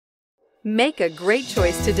Make a great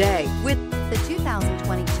choice today with the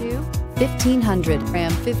 2022 1500.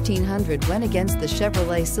 Ram 1500 went against the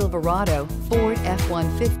Chevrolet Silverado, Ford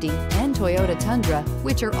F-150, and Toyota Tundra,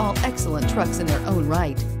 which are all excellent trucks in their own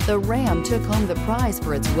right. The Ram took home the prize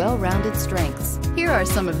for its well-rounded strengths. Here are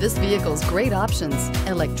some of this vehicle's great options: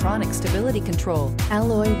 electronic stability control,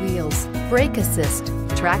 alloy wheels, brake assist,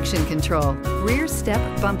 traction control, rear step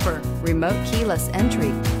bumper, remote keyless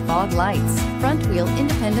entry, fog lights, front wheel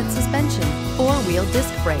independent suspension, four-wheel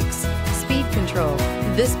disc brakes, speed control.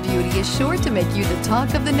 This beauty is sure to make you the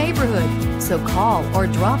talk of the neighborhood. So call or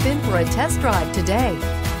drop in for a test drive today.